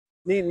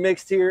Neat and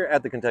Mixed here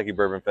at the Kentucky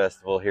Bourbon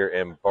Festival here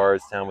in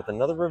Bardstown with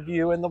another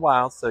review in the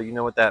wild, so you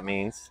know what that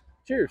means.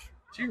 Cheers.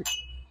 Cheers.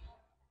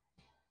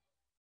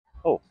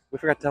 Oh, we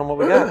forgot to tell them what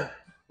we got.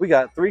 We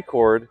got 3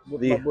 Chord,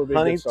 the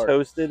honey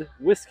toasted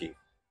whiskey.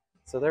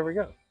 So there we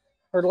go.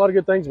 Heard a lot of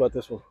good things about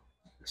this one.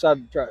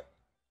 Excited to try it.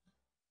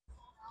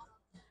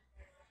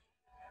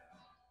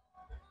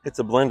 It's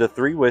a blend of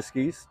 3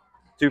 whiskeys,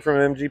 2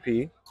 from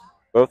MGP,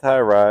 both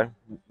high rye.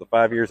 The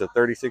 5 years of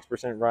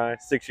 36% rye,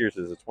 6 years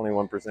is a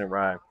 21%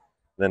 rye,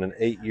 then an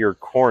 8-year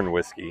corn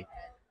whiskey.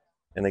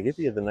 And they give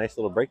you the nice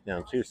little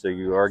breakdown too, so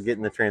you are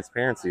getting the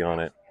transparency on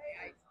it.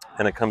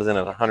 And it comes in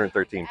at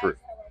 113 proof.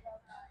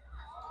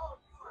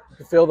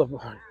 You feel the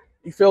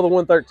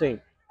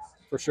 113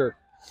 for sure.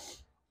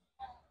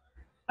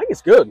 I think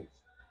it's good.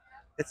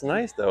 It's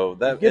nice though.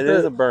 It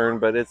is a burn,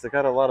 but it's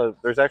got a lot of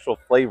there's actual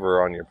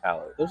flavor on your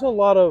palate. There's a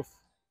lot of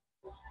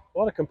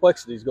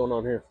complexities going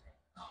on here.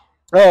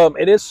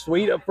 It is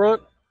sweet up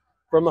front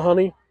from the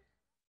honey,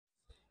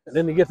 and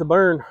then you get the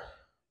burn.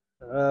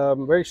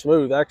 Very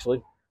smooth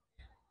actually.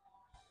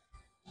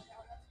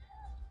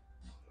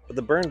 But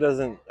the burn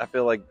doesn't. I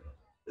feel like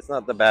it's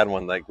not the bad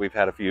one. Like we've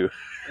had a few,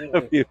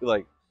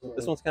 like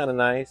this one's kind of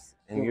nice.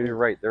 And you're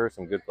right. There are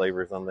some good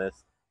flavors on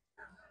this.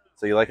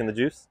 So you liking the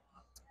juice?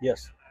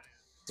 Yes.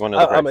 Want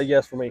another price? I'm a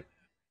yes for me.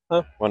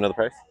 Huh? Want another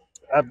price?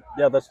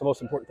 Yeah, that's the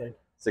most important thing.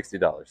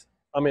 $60.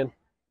 I'm in.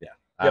 Yeah.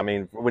 Yep. I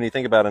mean, when you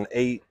think about an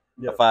 8,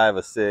 a 5,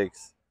 a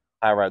 6,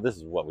 high rise, this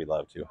is what we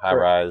love too. High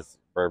rise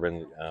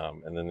bourbon,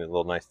 and then a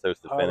little nice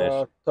toasted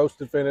finish.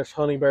 Toasted finish,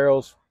 honey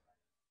barrels.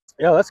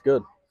 Yeah, that's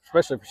good,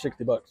 especially for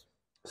 $60.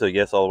 So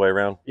yes, all the way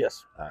around.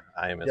 Yes,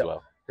 I am as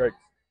well. Great.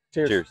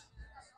 Cheers. Cheers.